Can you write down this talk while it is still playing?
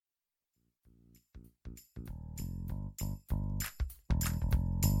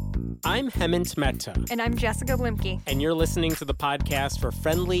I'm Hemant Mehta. And I'm Jessica Limke. And you're listening to the podcast for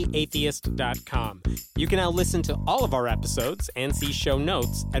FriendlyAtheist.com. You can now listen to all of our episodes and see show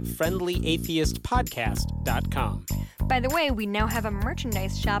notes at FriendlyAtheistPodcast.com. By the way, we now have a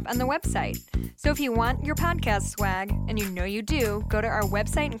merchandise shop on the website. So if you want your podcast swag, and you know you do, go to our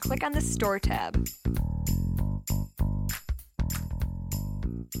website and click on the store tab.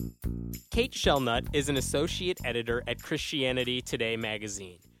 Kate Shellnutt is an associate editor at Christianity Today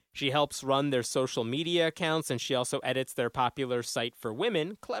magazine. She helps run their social media accounts, and she also edits their popular site for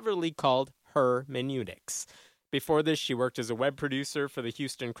women, cleverly called Hermeneutics. Before this, she worked as a web producer for the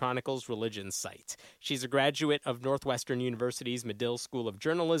Houston Chronicle's religion site. She's a graduate of Northwestern University's Medill School of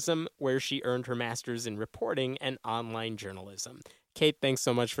Journalism, where she earned her master's in reporting and online journalism. Kate, thanks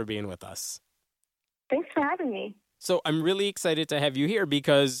so much for being with us. Thanks for having me. So I'm really excited to have you here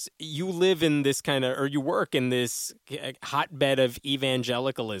because you live in this you work in this hotbed of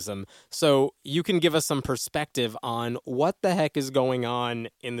evangelicalism. So you can give us some perspective on what the heck is going on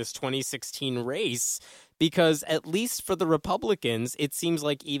in this 2016 race, because at least for the Republicans, it seems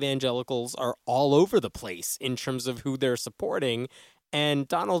like evangelicals are all over the place in terms of who they're supporting. And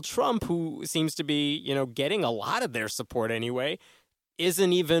Donald Trump, who seems to be, getting a lot of their support anyway,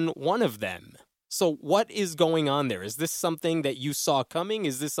 isn't even one of them. So what is going on there? Is this something that you saw coming?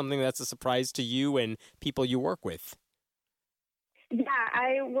 Is this something that's a surprise to you and people you work with? Yeah,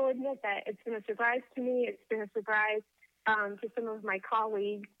 I will admit that it's been a surprise to me. It's been a surprise to some of my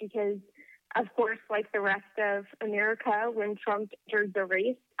colleagues because, of course, like the rest of America, when Trump entered the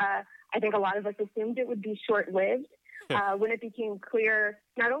race, I think a lot of us assumed it would be short-lived. When it became clear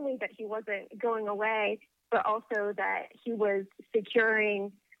not only that he wasn't going away, but also that he was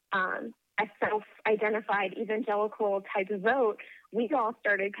securing a self-identified evangelical type of vote, we all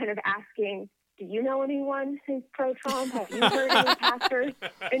started kind of asking, do you know anyone who's pro-Trump? Have you heard any pastors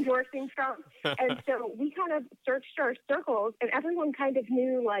endorsing Trump? And so we kind of searched our circles, and everyone kind of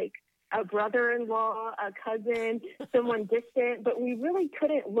knew, like, a brother-in-law, a cousin, someone distant, but we really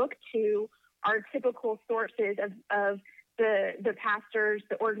couldn't look to our typical sources of the pastors,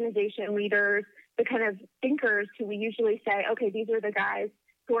 the organization leaders, the kind of thinkers who we usually say, okay, these are the guys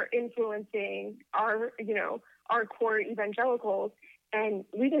who are influencing our core evangelicals, and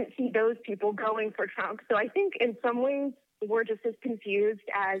we didn't see those people going for Trump. So I think in some ways we're just as confused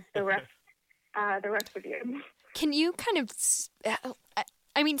as the rest of you. Can you kind of,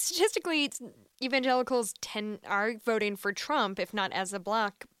 statistically, evangelicals are voting for Trump, if not as a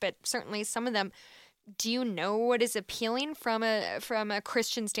bloc, but certainly some of them. Do you know what is appealing from a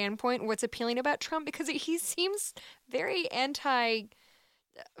Christian standpoint? What's appealing about Trump? Because he seems very anti.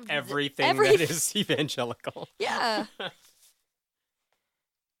 Everything that is evangelical. Yeah.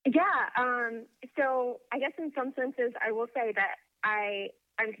 Yeah. So I guess in some senses, I will say that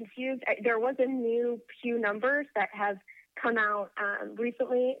I'm confused. There was a new Pew numbers that have come out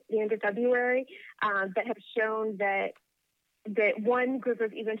recently, the end of February, that have shown that one group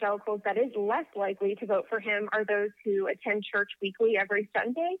of evangelicals that is less likely to vote for him are those who attend church weekly every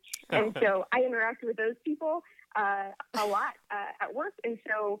Sunday. And so I interact with those people a lot at work, and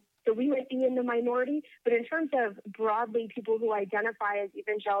so we might be in the minority. But in terms of broadly people who identify as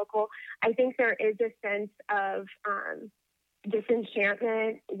evangelical, I think there is a sense of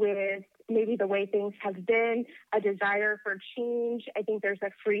disenchantment with maybe the way things have been, a desire for change. I think there's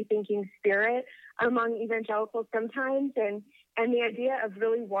a free-thinking spirit among evangelicals sometimes, and the idea of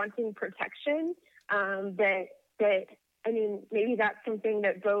really wanting protection. Maybe that's something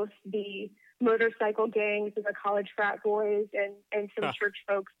that both the motorcycle gangs and the college frat boys and some church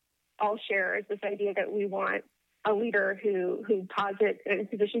folks all share, is this idea that we want a leader who posits and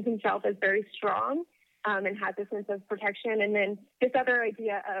positions himself as very strong and has a sense of protection. And then this other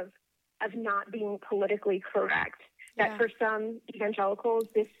idea of not being politically correct, that for some evangelicals,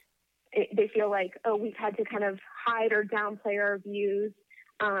 they feel like, we've had to kind of hide or downplay our views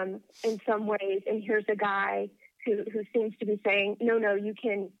in some ways. And here's a guy who seems to be saying, no, you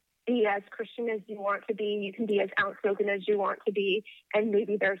can be as Christian as you want to be. You can be as outspoken as you want to be. And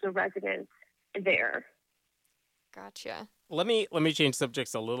maybe there's a resonance there. Gotcha. Let me change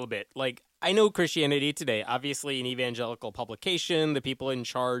subjects a little bit. Like, I know Christianity Today, obviously an evangelical publication. The people in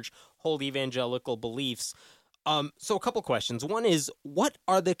charge hold evangelical beliefs. So a couple questions. One is, what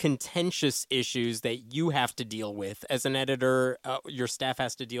are the contentious issues that you have to deal with as an editor, your staff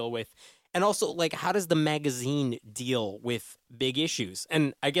has to deal with? And also, like, how does the magazine deal with big issues?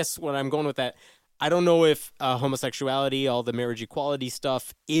 And I guess when I'm going with that, I don't know if homosexuality, all the marriage equality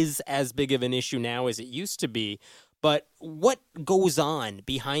stuff is as big of an issue now as it used to be. But what goes on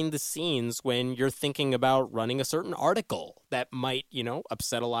behind the scenes when you're thinking about running a certain article that might,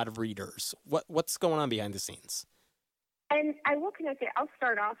 upset a lot of readers? What's going on behind the scenes? And I will connect it. I'll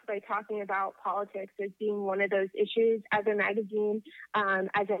start off by talking about politics as being one of those issues as a magazine,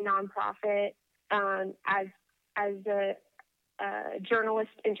 as a nonprofit, as a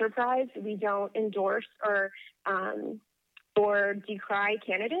journalist enterprise. We don't endorse or decry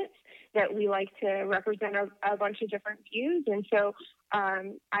candidates. That we like to represent a bunch of different views. And so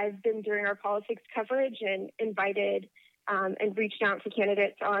I've been doing our politics coverage and invited and reached out to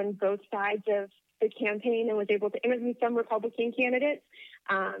candidates on both sides of the campaign and was able to interview some Republican candidates.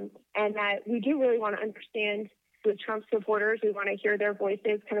 And that we do really want to understand with Trump supporters. We want to hear their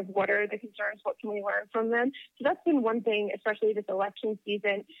voices, kind of what are the concerns, what can we learn from them. So that's been one thing, especially this election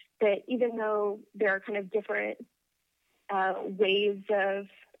season, that even though there are kind of different waves of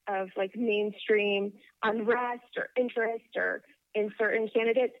like mainstream unrest or interest or in certain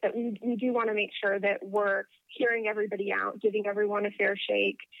candidates, that we do want to make sure that we're hearing everybody out, giving everyone a fair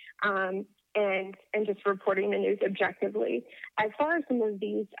shake, and just reporting the news objectively. As far as some of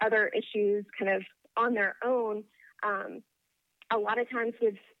these other issues kind of on their own, a lot of times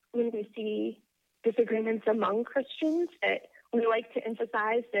when we see disagreements among Christians, that we like to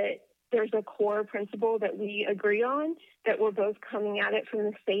emphasize that there's a core principle that we agree on, that we're both coming at it from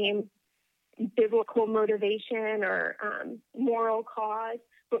the same biblical motivation or moral cause,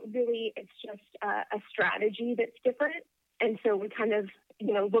 but really it's just a strategy that's different. And so we kind of,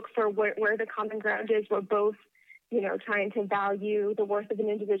 look for where the common ground is. We're both, trying to value the worth of an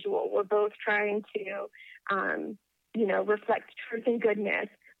individual. We're both trying to, reflect truth and goodness,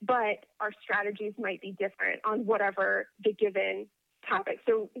 but our strategies might be different on whatever the given topic.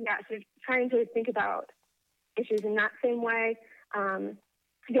 So trying to think about issues in that same way.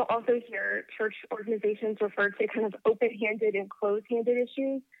 You'll also hear church organizations refer to kind of open-handed and closed-handed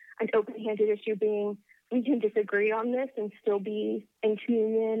issues. An open-handed issue being we can disagree on this and still be in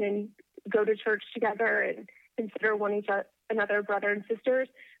communion and go to church together and consider one another brother and sisters,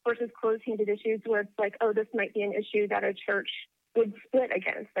 versus closed-handed issues where it's like, oh, this might be an issue that a church would split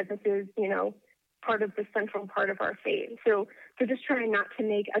against, that this is, part of the central part of our faith. So just trying not to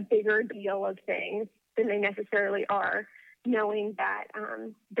make a bigger deal of things than they necessarily are, knowing that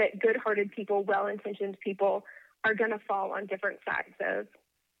that good-hearted people, well-intentioned people are going to fall on different sides of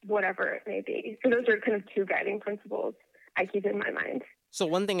whatever it may be. So those are kind of two guiding principles I keep in my mind. So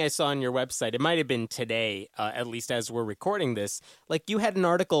one thing I saw on your website, it might have been today, at least as we're recording this, like you had an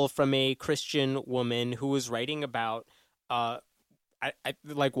article from a Christian woman who was writing about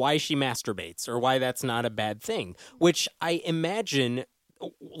like why she masturbates or why that's not a bad thing, which I imagine,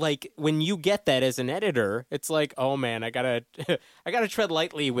 like when you get that as an editor, it's like, oh man, I gotta tread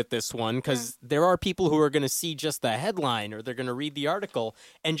lightly with this one, because there are people who are going to see just the headline or they're going to read the article,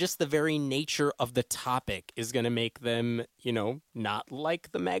 and just the very nature of the topic is going to make them, not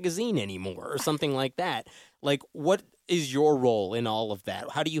like the magazine anymore or something like that. Like, what is your role in all of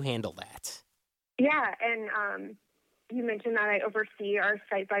that? How do you handle that? Yeah, and you mentioned that I oversee our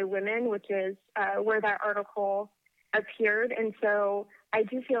Site by Women, which is where that article appeared. And so I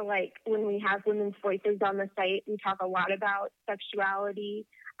do feel like when we have women's voices on the site, we talk a lot about sexuality,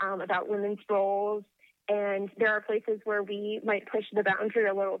 about women's roles, and there are places where we might push the boundary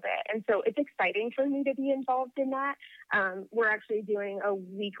a little bit. And so it's exciting for me to be involved in that. We're actually doing a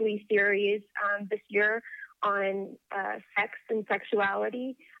weekly series this year on sex and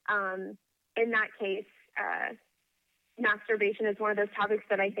sexuality. In that case, masturbation is one of those topics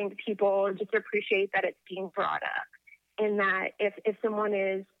that I think people just appreciate that it's being brought up. And that if someone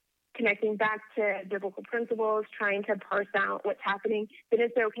is connecting back to biblical principles, trying to parse out what's happening, then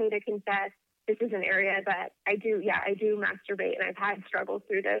it's okay to confess, this is an area that I do masturbate, and I've had struggles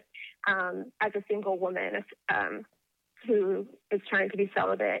through this as a single woman who is trying to be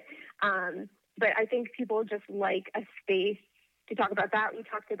celibate. But I think people just like a space to talk about that. We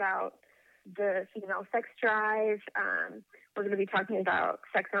talked about the female sex drive. We're going to be talking about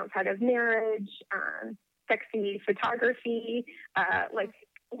sex outside of marriage, sexy photography.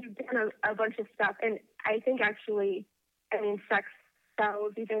 We've done a bunch of stuff. And I think actually, sex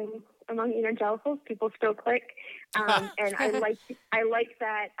sells even among evangelicals. People still click. And I like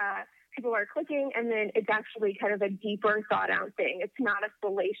that people are clicking, and then it's actually kind of a deeper thought out thing. It's not a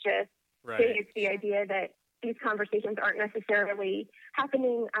salacious thing. It's the idea that these conversations aren't necessarily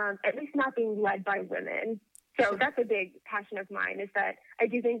happening, at least not being led by women. So that's a big passion of mine, is that I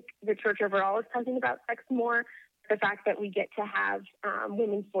do think the church overall is talking about sex more. The fact that we get to have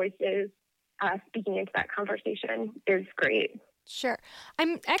women's voices speaking into that conversation is great. Sure.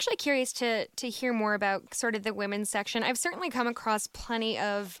 I'm actually curious to hear more about sort of the women's section. I've certainly come across plenty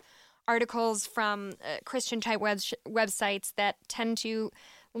of articles from Christian-type websites that tend to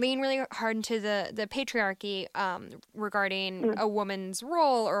lean really hard into the patriarchy regarding a woman's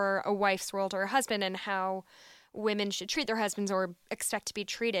role or a wife's role to her husband and how women should treat their husbands or expect to be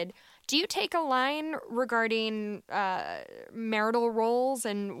treated. Do you take a line regarding marital roles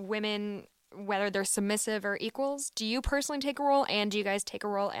and women, whether they're submissive or equals? Do you personally take a role, and do you guys take a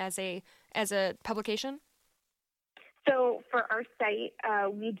role as a publication? So for our site,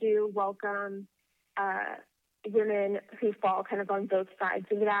 we do welcome women who fall kind of on both sides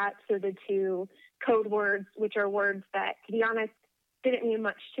of that. So the two code words, which are words that, to be honest, didn't mean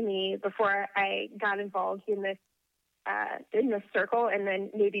much to me before I got involved in this circle, and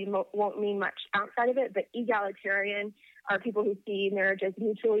then maybe won't mean much outside of it. But egalitarian are people who see marriage as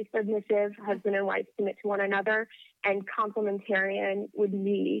mutually submissive, husband and wife submit to one another, and complementarian would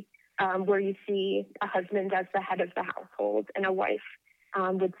be where you see a husband as the head of the household and a wife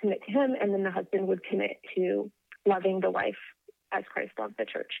would submit to him, and then the husband would commit to loving the wife as Christ loved the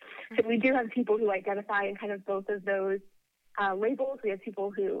church. So we do have people who identify in kind of both of those labels. We have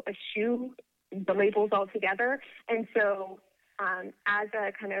people who eschew the labels altogether. And so as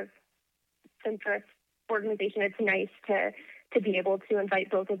a kind of centrist organization, it's nice to be able to invite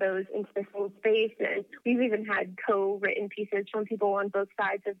both of those into the same space. And we've even had co-written pieces from people on both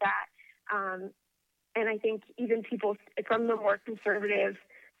sides of that. And I think even people from the more conservative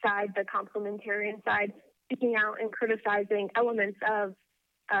side, the complementarian side, speaking out and criticizing elements of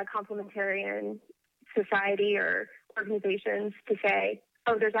complementarian society or organizations to say,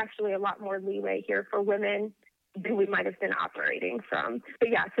 oh, there's actually a lot more leeway here for women than we might have been operating from. But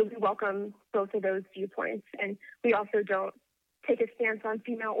yeah, so we welcome both of those viewpoints. And we also don't take a stance on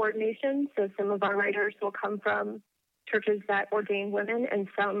female ordination. So some of our writers will come from churches that ordain women, and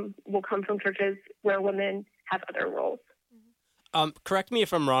some will come from churches where women have other roles. Correct me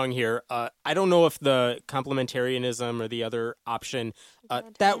if I'm wrong here. I don't know if the complementarianism or the other option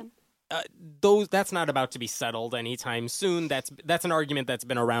that's not about to be settled anytime soon. That's an argument that's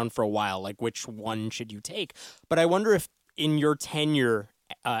been around for a while. Like, which one should you take? But I wonder if in your tenure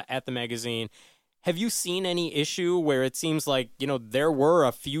at the magazine, have you seen any issue where it seems like, there were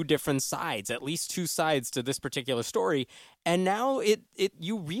a few different sides, at least two sides to this particular story, and now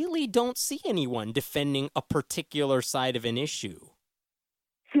you really don't see anyone defending a particular side of an issue?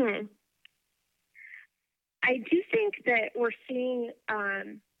 I do think that we're seeing,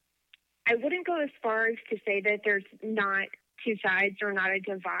 I wouldn't go as far as to say that there's not two sides or not a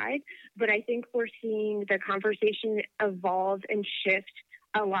divide, but I think we're seeing the conversation evolve and shift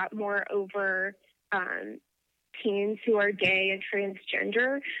a lot more over teens who are gay and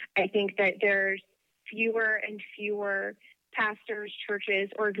transgender. I think that there's fewer and fewer pastors, churches,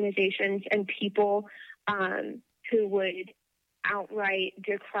 organizations, and people who would outright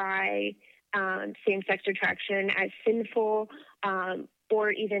decry same-sex attraction as sinful,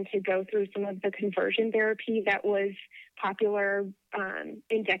 or even to go through some of the conversion therapy that was popular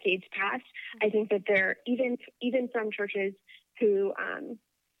in decades past. I think that there, even from churches who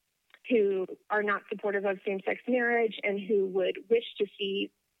are not supportive of same-sex marriage and who would wish to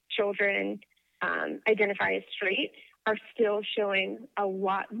see children identify as straight, are still showing a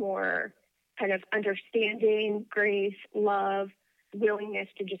lot more kind of understanding, grace, love, willingness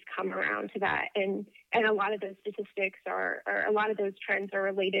to just come around to that. And a lot of those statistics or a lot of those trends are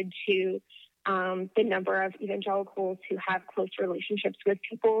related to the number of evangelicals who have close relationships with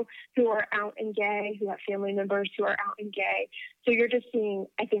people who are out and gay, who have family members who are out and gay. So you're just seeing,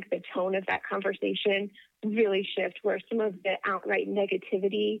 I think, the tone of that conversation really shift, where some of the outright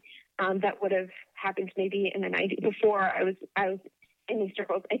negativity that would have happened maybe in the 90s before I was in these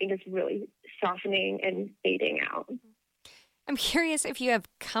circles, I think is really softening and fading out. I'm curious if you have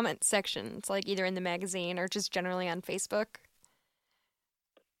comment sections, like either in the magazine or just generally on Facebook.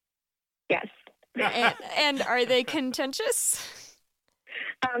 Yes. And are they contentious?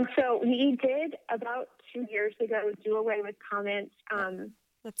 So we did about 2 years ago do away with comments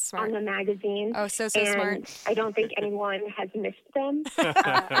That's smart. on the magazine. Oh, so and smart. I don't think anyone has missed them.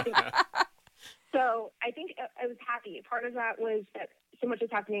 So I think I was happy. Part of that was that so much is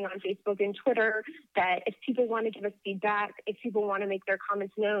happening on Facebook and Twitter that if people want to give us feedback, if people want to make their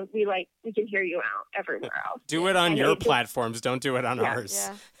comments known, we can hear you out everywhere else. Do it on your platforms. Don't do it on ours.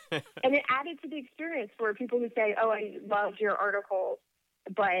 Yeah. And it added to the experience for people who say, oh, I love your article,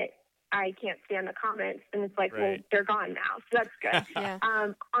 but I can't stand the comments. And it's like, well, they're gone now. So that's good. Yeah.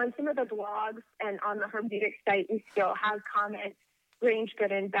 On some of the blogs and on the Hermeneutic site, we still have comments, range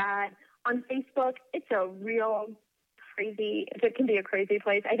good and bad. On Facebook, it's a real it can be a crazy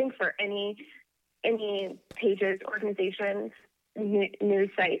place. I think for any pages, organizations, news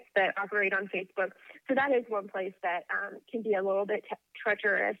sites that operate on Facebook. So that is one place that can be a little bit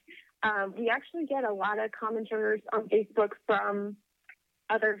treacherous. We actually get a lot of commenters on Facebook from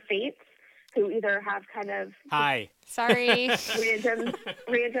other faiths who either have kind of sorry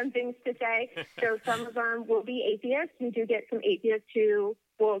random things to say. So some of them will be atheists. We do get some atheists who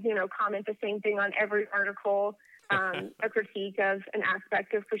will, comment the same thing on every article, a critique of an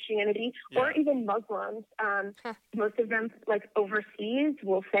aspect of Christianity, or even Muslims. Most of them, like overseas,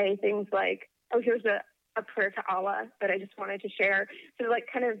 will say things like, "Oh, here's a prayer to Allah that I just wanted to share." So like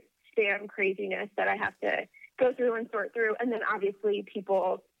kind of spam craziness that I have to go through and sort through, and then obviously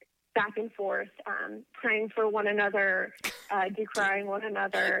people back and forth, praying for one another, decrying one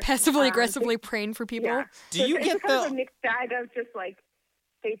another, passively aggressively praying for people. Yeah. Do you get kind of a mixed bag of just like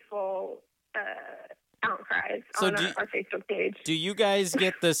faithful outcries on our Facebook page? Do you guys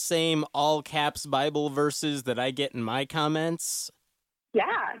get the same all caps Bible verses that I get in my comments? Yeah,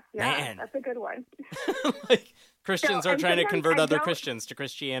 Man. That's a good one. Like Christians are trying to convert other don't... Christians to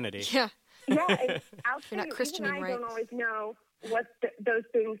Christianity. Yeah. Yeah, I'll You're not Christianing, I right? don't always know what those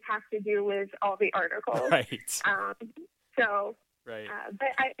things have to do with all the articles. Right. Right.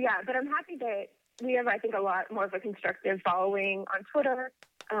 But I'm happy that we have, I think, a lot more of a constructive following on Twitter.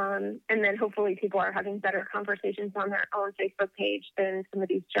 And then hopefully people are having better conversations on their own Facebook page than some of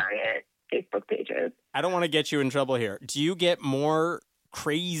these giant Facebook pages. I don't want to get you in trouble here. Do you get more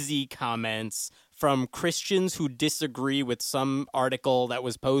crazy comments from Christians who disagree with some article that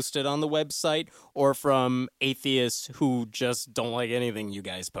was posted on the website, or from atheists who just don't like anything you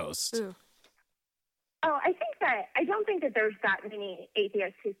guys post? Ooh. Oh, I don't think that there's that many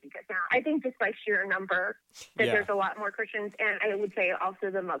atheists who speak us now. I think just by sheer number that there's a lot more Christians, and I would say also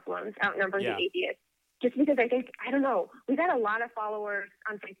the Muslims outnumber the atheists. Just because I don't know, we got a lot of followers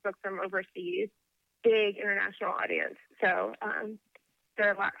on Facebook from overseas, big international audience. So there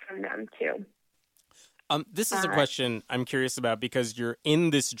are a lot from them too. This is a question I'm curious about because you're in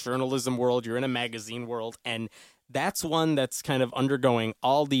this journalism world, you're in a magazine world, and that's one that's kind of undergoing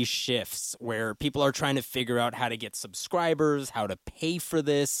all these shifts where people are trying to figure out how to get subscribers, how to pay for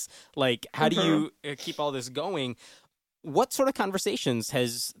this. Like, how do you keep all this going? What sort of conversations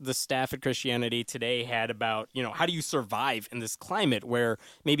has the staff at Christianity Today had about, how do you survive in this climate where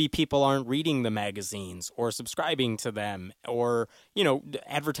maybe people aren't reading the magazines or subscribing to them, or,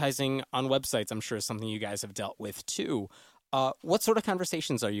 advertising on websites, I'm sure is something you guys have dealt with too. What sort of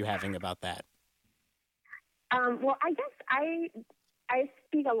conversations are you having about that? Well, I guess I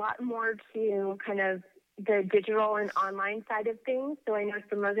speak a lot more to kind of the digital and online side of things. So I know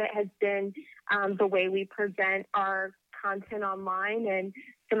some of it has been the way we present our content online, and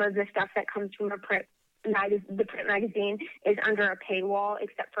some of the stuff that comes from the print magazine is under a paywall,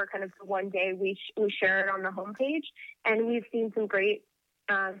 except for kind of the one day we share it on the homepage. And we've seen some great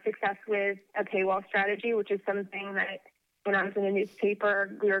success with a paywall strategy, which is something that when I was in a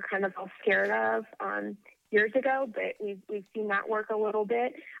newspaper, we were kind of all scared of years ago, but we've seen that work a little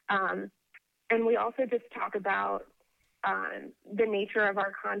bit. And we also just talk about the nature of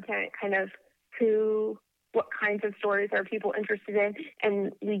our content, kind of what kinds of stories are people interested in,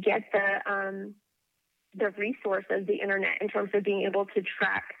 and we get the resource of the internet in terms of being able to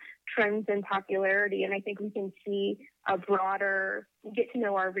track trends in popularity. And I think we can see get to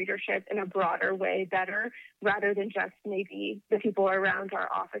know our readership in a broader way better, rather than just maybe the people around our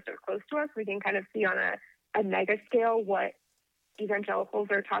office or close to us. We can kind of see on a mega scale what evangelicals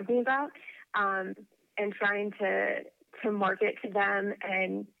are talking about, and trying to market to them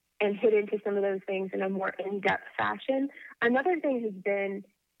and hit into some of those things in a more in-depth fashion. Another thing has been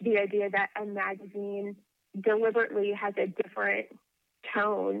the idea that a magazine deliberately has a different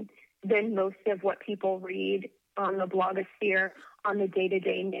tone than most of what people read on the blogosphere, on the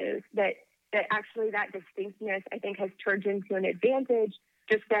day-to-day news, that actually that distinctness, I think, has turned into an advantage,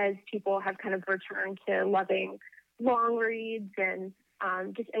 just as people have kind of returned to loving long reads and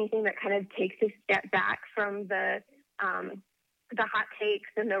just anything that kind of takes a step back from the hot takes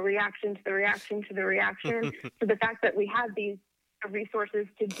and the reaction to the reaction to the reaction. So the fact that we have these resources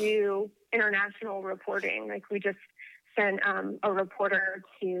to do international reporting, like we just sent a reporter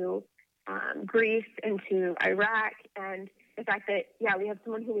to Greece and to Iraq, and the fact that, we have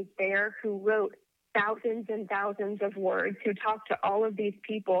someone who was there who wrote thousands and thousands of words, who talked to all of these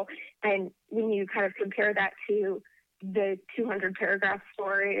people. And when you kind of compare that to the 200 paragraph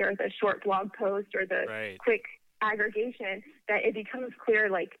story or the short blog post or the quick aggregation, that it becomes clear,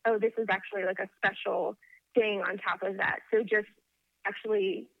 like, oh, this is actually like a special thing on top of that. So just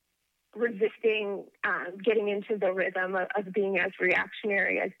actually resisting getting into the rhythm of being as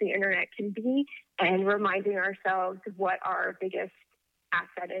reactionary as the internet can be, and reminding ourselves what our biggest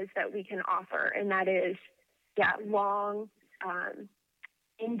asset is that we can offer. And that is, long,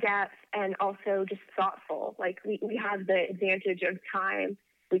 in-depth, and also just thoughtful. Like we have the advantage of time.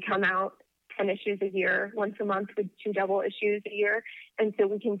 We come out 10 issues a year, once a month with 2 double issues a year. And so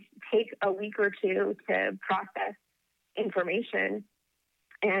we can take a week or two to process information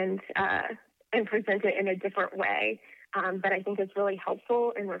and present it in a different way that I think is really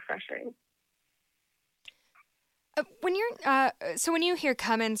helpful and refreshing. When you hear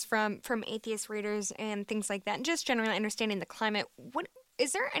comments from atheist readers and things like that, and just generally understanding the climate, what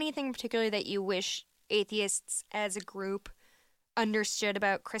is there anything in particular that you wish atheists as a group understood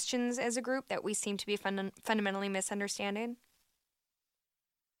about Christians as a group that we seem to be fundamentally misunderstanding?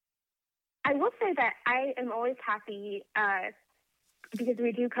 I will say that I am always happy because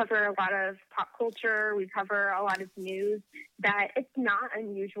we do cover a lot of pop culture, we cover a lot of news, that it's not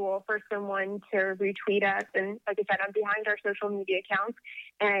unusual for someone to retweet us. And like I said, I'm behind our social media accounts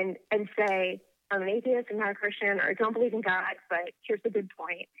and say, I'm an atheist, I'm not a Christian, or I don't believe in God, but here's a good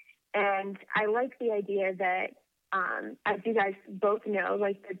point. And I like the idea that, as you guys both know,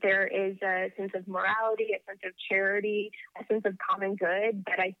 like that there is a sense of morality, a sense of charity, a sense of common good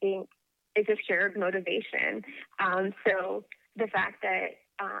that I think is a shared motivation. So the fact that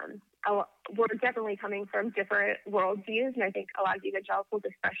we're definitely coming from different worldviews, and I think a lot of evangelicals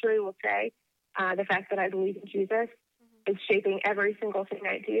especially will say the fact that I believe in Jesus is shaping every single thing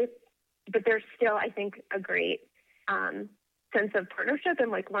I do. But there's still, I think, a great sense of partnership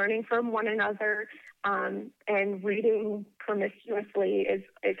and like learning from one another, and reading promiscuously is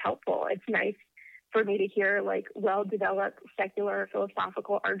helpful. It's nice for me to hear like well-developed secular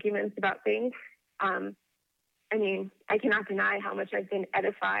philosophical arguments about things. I mean, I cannot deny how much I've been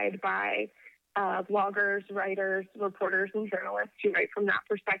edified by bloggers, writers, reporters, and journalists who write from that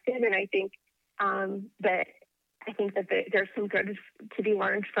perspective. And I think that there's some good to be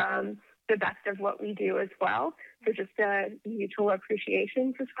learned from the best of what we do as well. So just a mutual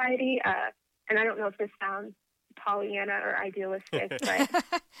appreciation society. And I don't know if this sounds Pollyanna or idealistic, but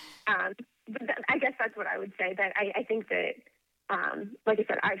I guess that's what I would say. That I think that, like I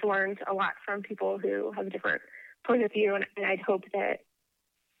said, I've learned a lot from people who have a different point of view, and I'd hope that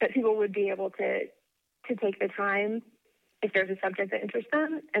people would be able to take the time, if there's a subject that interests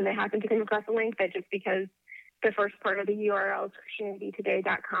them and they happen to come across a link, that just because the first part of the URL is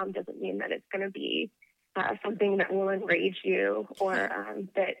ChristianityToday.com doesn't mean that it's going to be something that will enrage you or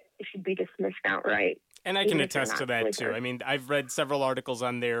that it should be dismissed outright. And I can attest to that, too. I mean, I've read several articles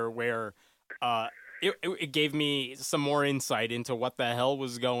on there where it gave me some more insight into what the hell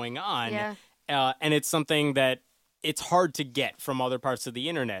was going on. Yeah. And it's something that it's hard to get from other parts of the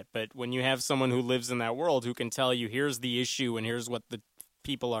internet. But when you have someone who lives in that world who can tell you, here's the issue and here's what the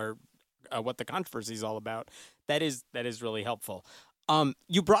people are, what the controversy is all about, that is really helpful.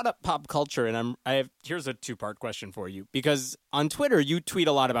 You brought up pop culture, and here's a 2-part question for you, because on Twitter you tweet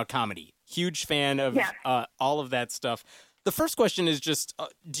a lot about comedy. Huge fan of all of that stuff. The first question is just,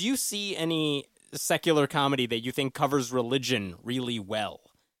 do you see any secular comedy that you think covers religion really well?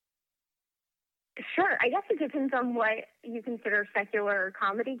 Sure. I guess it depends on what you consider secular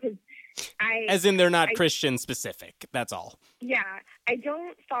comedy, because as in they're not Christian specific, that's all. Yeah. I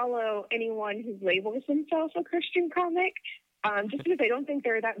don't follow anyone who labels themselves a Christian comic. Just because I don't think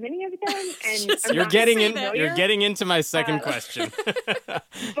there are that many of them, and you're getting into my second question.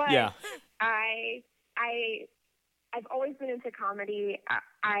 But yeah, I've always been into comedy.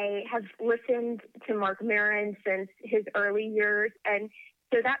 I have listened to Mark Maron since his early years, and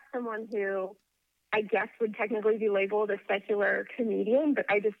so that's someone who I guess would technically be labeled a secular comedian. But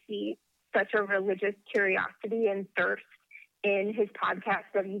I just see such a religious curiosity and thirst in his podcast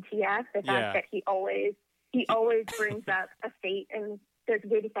WTF. The fact that he always brings up a fate and says,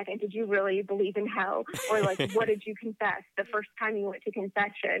 wait a second, did you really believe in hell? Or like, what did you confess the first time you went to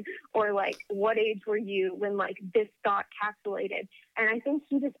confession? Or like, what age were you when like this thought capsulated? And I think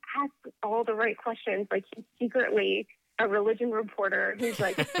he just asks all the right questions. Like he's secretly a religion reporter who's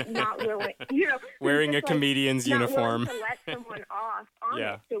like not willing, wearing a comedian's uniform to let someone off on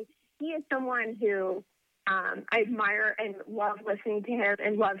it. So he is someone who I admire and love listening to him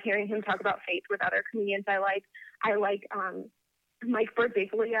and love hearing him talk about faith with other comedians I like Mike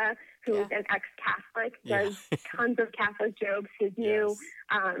Birbiglia, who is an ex-Catholic, does tons of Catholic jokes. His new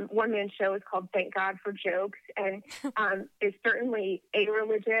one-man show is called Thank God for Jokes, and is certainly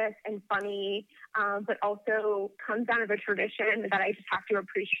a-religious and funny, but also comes out of a tradition that I just have to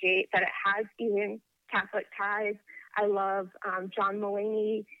appreciate, that it has even Catholic ties. I love John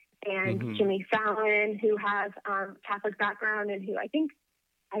Mulaney. and Jimmy Fallon, who has Catholic background and who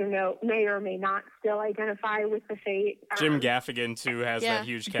I don't know, may or may not still identify with the faith. Jim Gaffigan, too, has that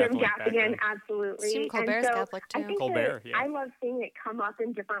huge Catholic background. Jim Gaffigan, absolutely. Jim Colbert's and so Catholic, too. I think Colbert, I love seeing it come up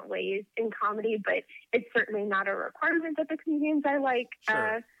in different ways in comedy, but it's certainly not a requirement that the comedians I like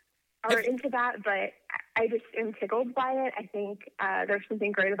are into that, but I just am tickled by it. I think there's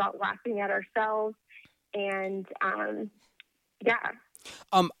something great about laughing at ourselves, and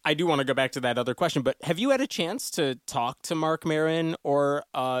I do want to go back to that other question, but have you had a chance to talk to Mark Maron or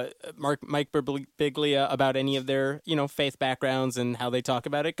Mike Birbiglia about any of their, faith backgrounds and how they talk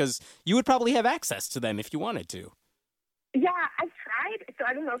about it? Because you would probably have access to them if you wanted to. Yeah, I've tried. So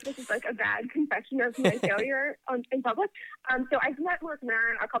I don't know if this is like a bad confession of my failure in public. So I've met Mark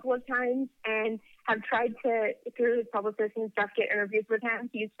Maron a couple of times and have tried to, through his publicist and stuff, get interviews with him.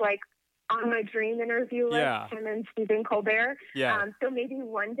 He's like on my dream interview list, him and Stephen Colbert. Yeah. So maybe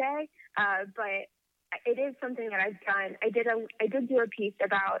one day, but it is something that I've done. I did do a piece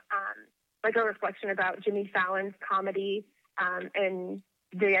about, like a reflection about Jimmy Fallon's comedy and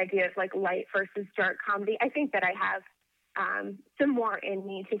the idea of like light versus dark comedy. I think that I have some more in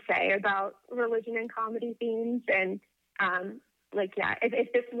me to say about religion and comedy themes. And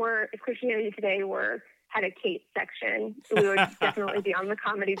if Christianity Today had a Kate section, we would definitely be on the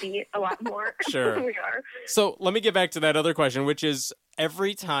comedy beat a lot more. Sure. We are. So let me get back to that other question, which is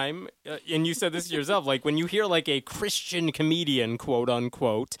every time, and you said this yourself, like when you hear like a Christian comedian, quote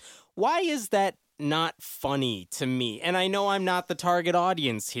unquote, why is that not funny to me? And I know I'm not the target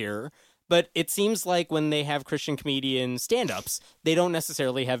audience here, but it seems like when they have Christian comedian stand-ups, they don't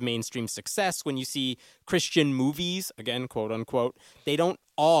necessarily have mainstream success. When you see Christian movies, again, quote unquote, they're not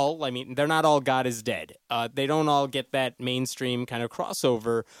all God is Dead. They don't all get that mainstream kind of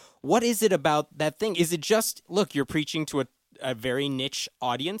crossover. What is it about that thing? Is it just, look, you're preaching to a very niche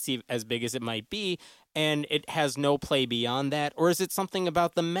audience, as big as it might be, and it has no play beyond that? Or is it something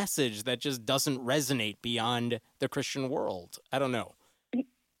about the message that just doesn't resonate beyond the Christian world? I don't know.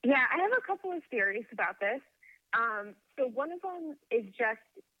 Yeah, I have a couple of theories about this. So one of them is just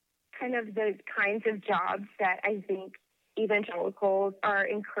kind of the kinds of jobs that I think evangelicals are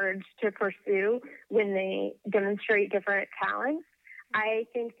encouraged to pursue when they demonstrate different talents. I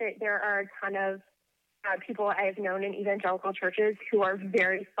think that there are a ton of people I have known in evangelical churches who are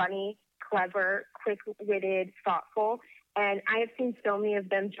very funny, clever, quick-witted, thoughtful, and I have seen so many of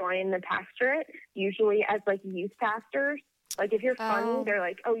them join the pastorate, usually as like youth pastors. Like if you're funny, they're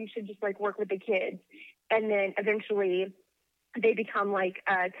like, oh, you should just like work with the kids. And then eventually they become like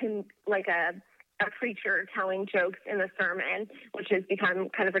a preacher telling jokes in a sermon, which has become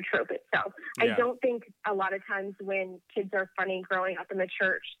kind of a trope itself. Yeah. I don't think a lot of times when kids are funny growing up in the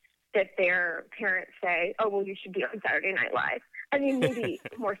church that their parents say, oh, well, you should be on Saturday Night Live. I mean, maybe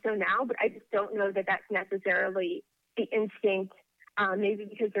more so now, but I just don't know that that's necessarily the instinct, maybe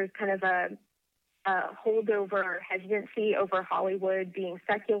because there's kind of a holdover hesitancy over Hollywood being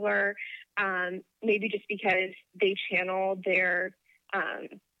secular, maybe just because they channel their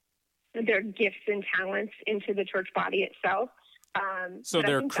gifts and talents into the church body itself. So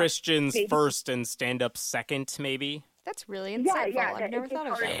they're Christians first and stand-up second, maybe? That's really insightful. Yeah, I've never thought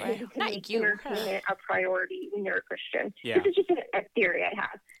of it that way. Not you. Entertainment a priority when you're a Christian. Yeah. This is just a theory I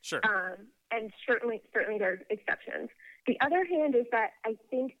have. Sure. And certainly there's exceptions. The other hand is that I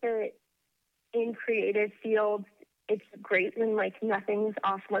think that in creative fields, it's great when like nothing's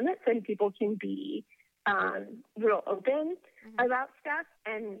off limits and people can be real open about stuff.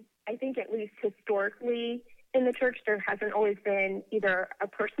 And I think at least historically in the church, there hasn't always been either a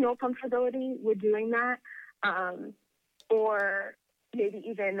personal comfortability with doing that, or maybe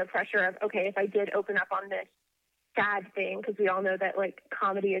even the pressure of, okay, if I did open up on this sad thing, because we all know that like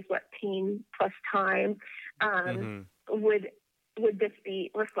comedy is what pain plus time, would this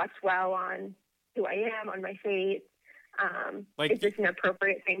reflect well on who I am, on my faith? Is this an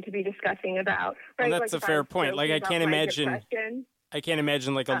appropriate thing to be discussing about? Right? Well, that's like a fair point. Like I can't imagine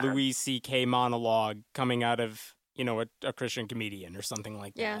like a Louis C.K. monologue coming out of, a Christian comedian or something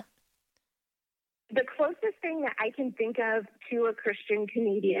like that. The closest thing that I can think of to a Christian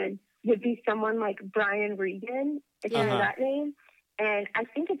comedian would be someone like Brian Regan, if you know that name. And I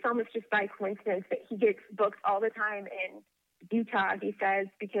think it's almost just by coincidence that he gets booked all the time in Utah, he says,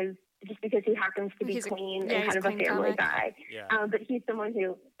 because he happens to be clean and kind of a family guy. Yeah. But he's someone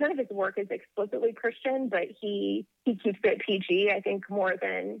who, none of his work is explicitly Christian, but he keeps it PG, I think, more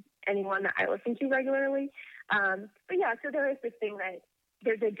than anyone that I listen to regularly. But yeah, so there is this thing that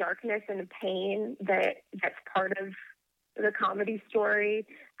there's a darkness and a pain that's part of the comedy story.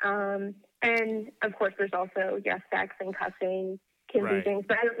 And of course, there's also, sex and cussing can Right. do things,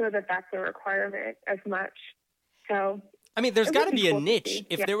 but I don't know that that's a requirement as much. So I mean, there's it got would to be be a cool to niche. see.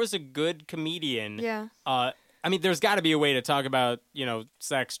 If Yeah. there was a good comedian, Yeah. I mean, there's got to be a way to talk about,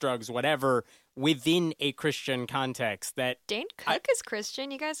 sex, drugs, whatever, within a Christian context that, Dane Cook is Christian.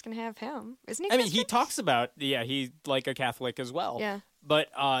 You guys can have him. Isn't he I mean, Christian? he talks about, he's like a Catholic as well. Yeah. But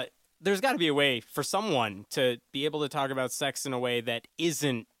there's got to be a way for someone to be able to talk about sex in a way that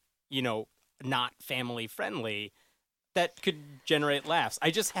isn't, not family friendly, that could generate laughs.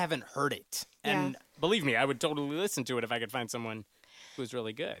 I just haven't heard it. And believe me, I would totally listen to it if I could find someone who's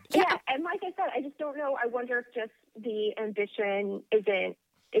really good. Yeah, and like I said, I just don't know. I wonder if just the ambition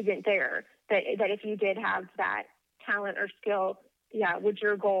isn't there. That if you did have that talent or skill, would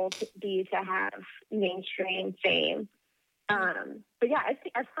your goal be to have mainstream fame? But yeah,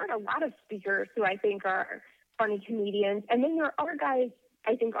 I've heard a lot of speakers who I think are funny comedians, and then there are guys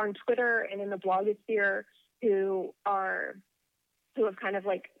I think on Twitter and in the blogosphere who have kind of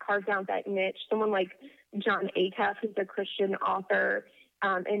like carved out that niche. Someone like John Acuff, who's a Christian author,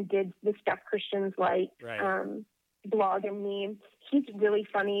 and did the Stuff Christians Like Right. blog and meme. He's really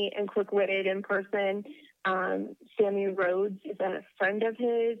funny and quick-witted in person. Sammy Rhodes is a friend of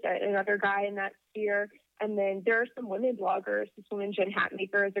his, another guy in that sphere. And then there are some women bloggers. This woman, Jen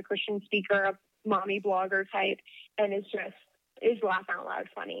Hatmaker, is a Christian speaker, a mommy blogger type, and is laugh out loud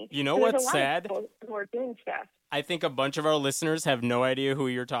funny. You know So there's what's a lot of sad? people who are doing stuff. I think a bunch of our listeners have no idea who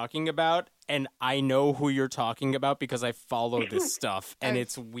you're talking about, and I know who you're talking about because I follow this stuff, and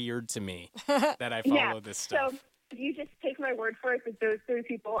it's weird to me that I follow this stuff. So you just take my word for it that those three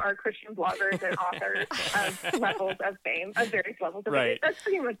people are Christian bloggers and authors of levels of fame, of various levels of Right. fame. That's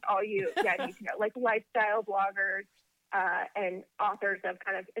pretty much all you need to know. Like lifestyle bloggers and authors of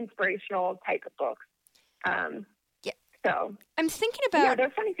kind of inspirational type of books. So I'm thinking yeah, about there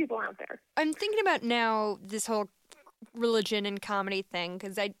are funny people out there. I'm thinking about now this whole religion and comedy thing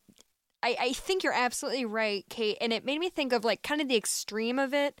because I think you're absolutely right, Kate, and it made me think of like kind of the extreme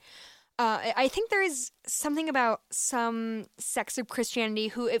of it. I think there is something about some sects of Christianity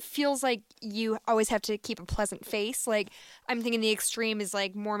who it feels like you always have to keep a pleasant face. Like I'm thinking the extreme is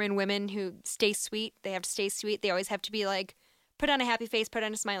like Mormon women who stay sweet. They have to stay sweet. They always have to be like put on a happy face, put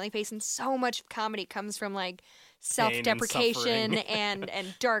on a smiley face, and so much of comedy comes from like self-deprecation and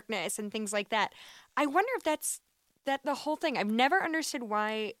darkness and things like that. I wonder if that's the whole thing. I've never understood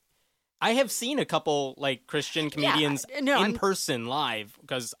why. I have seen a couple like Christian comedians no, in person live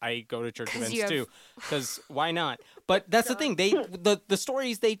because I go to church 'Cause events you have- too. Because why not? But that's the thing. The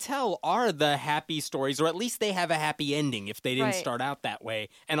stories they tell are the happy stories, or at least they have a happy ending if they didn't Right. start out that way.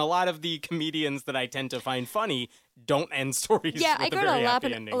 And a lot of the comedians that I tend to find funny don't end stories. Yeah, with I go a to very a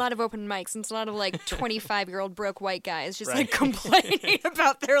happy ending. lot of open mics, and it's a lot of like 25-year-old broke white guys just Right. like complaining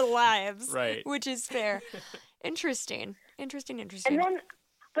about their lives, Right. which is fair. Interesting. And then,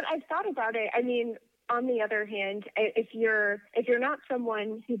 but I've thought about it. I mean, on the other hand, if you're not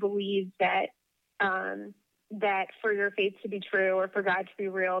someone who believes that that for your faith to be true or for God to be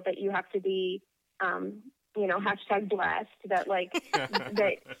real, that you have to be, hashtag blessed, that like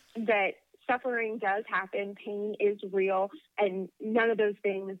that suffering does happen, pain is real, and none of those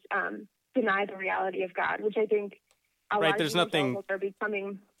things deny the reality of God, which I think a lot There's of nothing. evangelicals are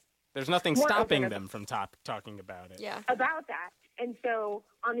becoming There's nothing more stopping open them from talking about it. Yeah. about that. And so,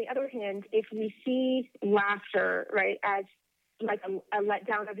 on the other hand, if we see laughter, right, as like a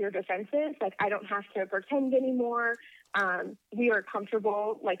letdown of your defenses, like I don't have to pretend anymore. We are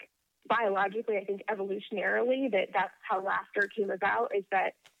comfortable, like biologically, I think evolutionarily, that's how laughter came about, is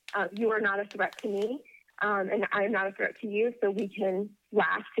that you are not a threat to me, and I am not a threat to you, so we can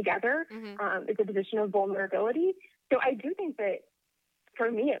laugh together. Mm-hmm. It's a position of vulnerability. So I do think that, for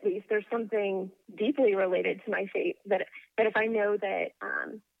me at least, there's something deeply related to my faith, that if I know that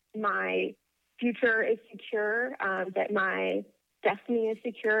my future is secure, that my destiny is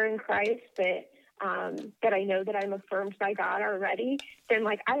secure in Christ, that I know that I'm affirmed by God already, then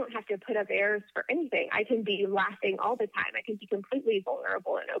like I don't have to put up airs for anything. I can be laughing all the time. I can be completely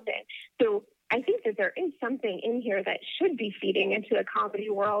vulnerable and open. So I think that there is something in here that should be feeding into the comedy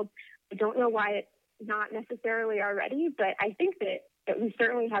world. I don't know why it's not necessarily already, but I think that we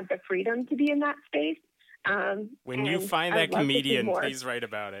certainly have the freedom to be in that space. When you and find I'd that love to see comedian, more. please write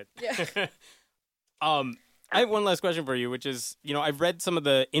about it. Yeah. I have one last question for you, which is, I've read some of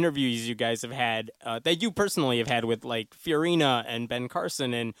the interviews you guys have had, that you personally have had with, like, Fiorina and Ben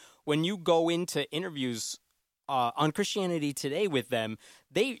Carson, and when you go into interviews on Christianity Today with them,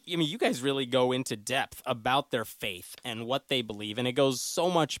 you guys really go into depth about their faith and what they believe, and it goes so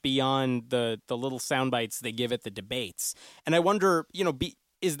much beyond the little sound bites they give at the debates. And I wonder,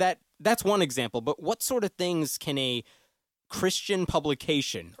 that's one example, but what sort of things can a Christian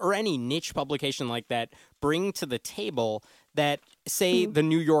publication or any niche publication like that bring to the table that, say, the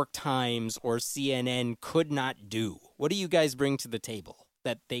New York Times or CNN could not do? What do you guys bring to the table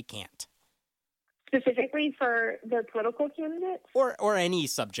that they can't? Specifically for the political candidates? Or any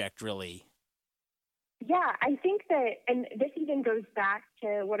subject, really. Yeah, I think that, and this even goes back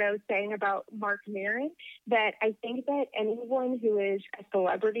to what I was saying about Mark Maron, that I think that anyone who is a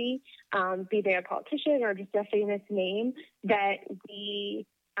celebrity, be they a politician or just a famous name, that we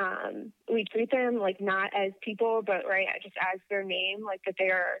treat them like not as people, but just as their name, like that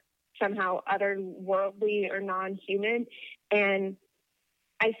they are somehow otherworldly or non-human. And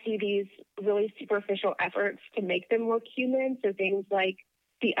I see these really superficial efforts to make them look human. So things like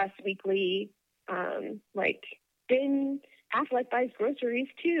the Us Weekly, Ben Affleck buys groceries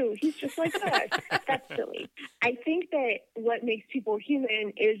too. He's just like us. That's silly. I think that what makes people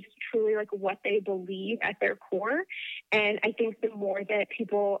human is truly like what they believe at their core. And I think the more that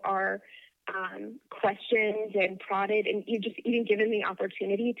people are questioned and prodded and just even given the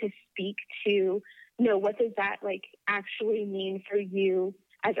opportunity to speak to, what does that like actually mean for you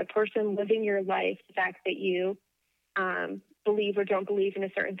as a person living your life, the fact that you believe or don't believe in a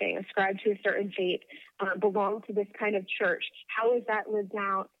certain thing, ascribe to a certain faith, belong to this kind of church. How is that lived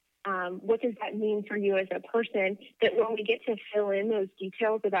out? What does that mean for you as a person? That when we get to fill in those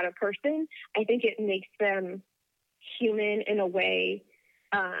details about a person, I think it makes them human in a way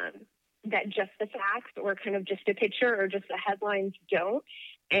that just the facts or kind of just a picture or just the headlines don't.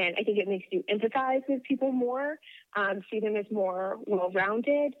 And I think it makes you empathize with people more, see them as more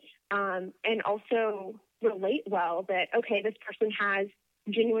well-rounded, and also relate well that, okay, this person has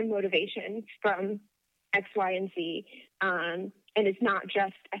genuine motivations from X, Y, and Z, and it's not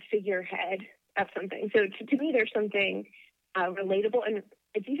just a figurehead of something. So to me, there's something relatable, and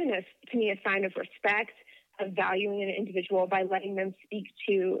it's even, to me, a sign of respect, of valuing an individual by letting them speak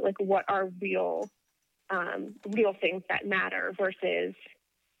to, like, what are real things that matter versus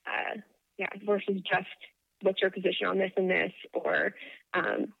just what's your position on this and this, or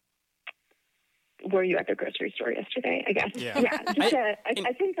were you at the grocery store yesterday, I guess. Yeah.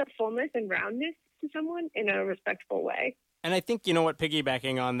 I think a fullness and roundness to someone in a respectful way. And I think,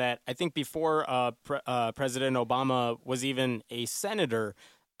 piggybacking on that, I think before President Obama was even a senator,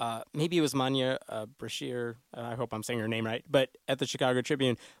 maybe it was Manya Brashear, I hope I'm saying her name right, but at the Chicago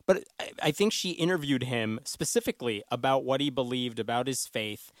Tribune. But I think she interviewed him specifically about what he believed about his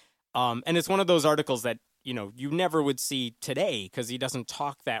faith. And it's one of those articles that, you never would see today because he doesn't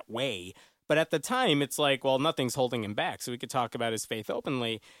talk that way. But at the time, it's like, well, nothing's holding him back, so we could talk about his faith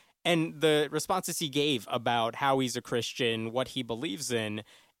openly. And the responses he gave about how he's a Christian, what he believes in,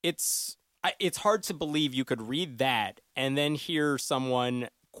 it's hard to believe you could read that and then hear someone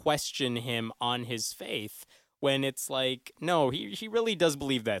question him on his faith when it's like, no, he really does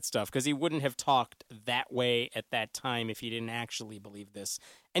believe that stuff because he wouldn't have talked that way at that time if he didn't actually believe this.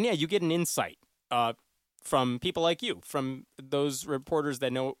 And yeah, you get an insight from people like you, from those reporters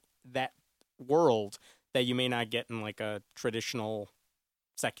that know that world that you may not get in like a traditional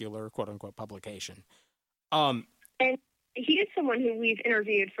secular quote unquote publication. And he is someone who we've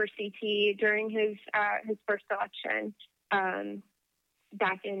interviewed for CT during his first election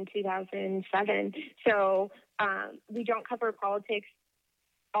back in 2007. So we don't cover politics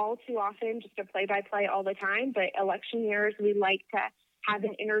all too often, just a play-by-play all the time, but election years we like to have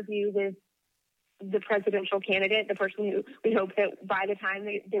an interview with the presidential candidate, the person who we hope that by the time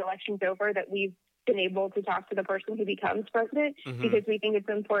the election's over that we've been able to talk to the person who becomes president, because we think it's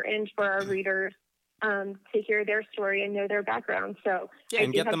important for our readers to hear their story and know their background. So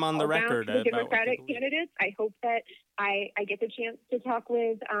and get them on the record. The Democratic candidates. I hope that I get the chance to talk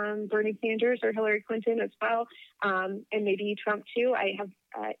with Bernie Sanders or Hillary Clinton as well, and maybe Trump too. I have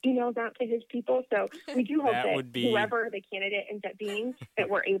emails out to his people. So we do hope that whoever the candidate ends up being, that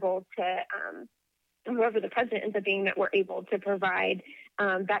we're able to whoever the president ends up being, that we're able to provide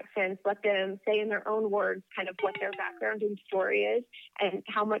that sense, let them say in their own words kind of what their background and story is and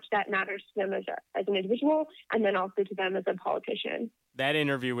how much that matters to them as an individual, and then also to them as a politician. That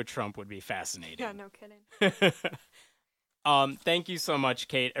interview with Trump would be fascinating. Yeah, no kidding. Thank you so much,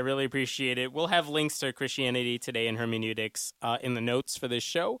 Kate. I really appreciate it. We'll have links to Christianity Today and hermeneutics in the notes for this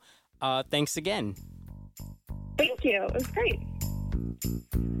show. Thanks again. Thank you. It was great.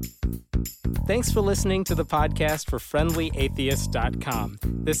 Thanks for listening to the podcast for FriendlyAtheist.com.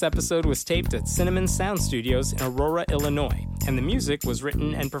 This episode was taped at Cinnamon Sound Studios in Aurora, Illinois, and the music was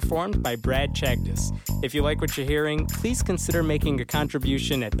written and performed by Brad Chagdis. If you like what you're hearing, please consider making a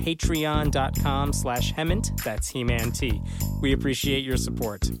contribution at patreon.com/Hemant, that's He-Man T. We appreciate your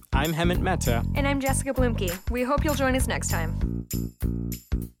support. I'm Hemant Mehta. And I'm Jessica Blumke. We hope you'll join us next time.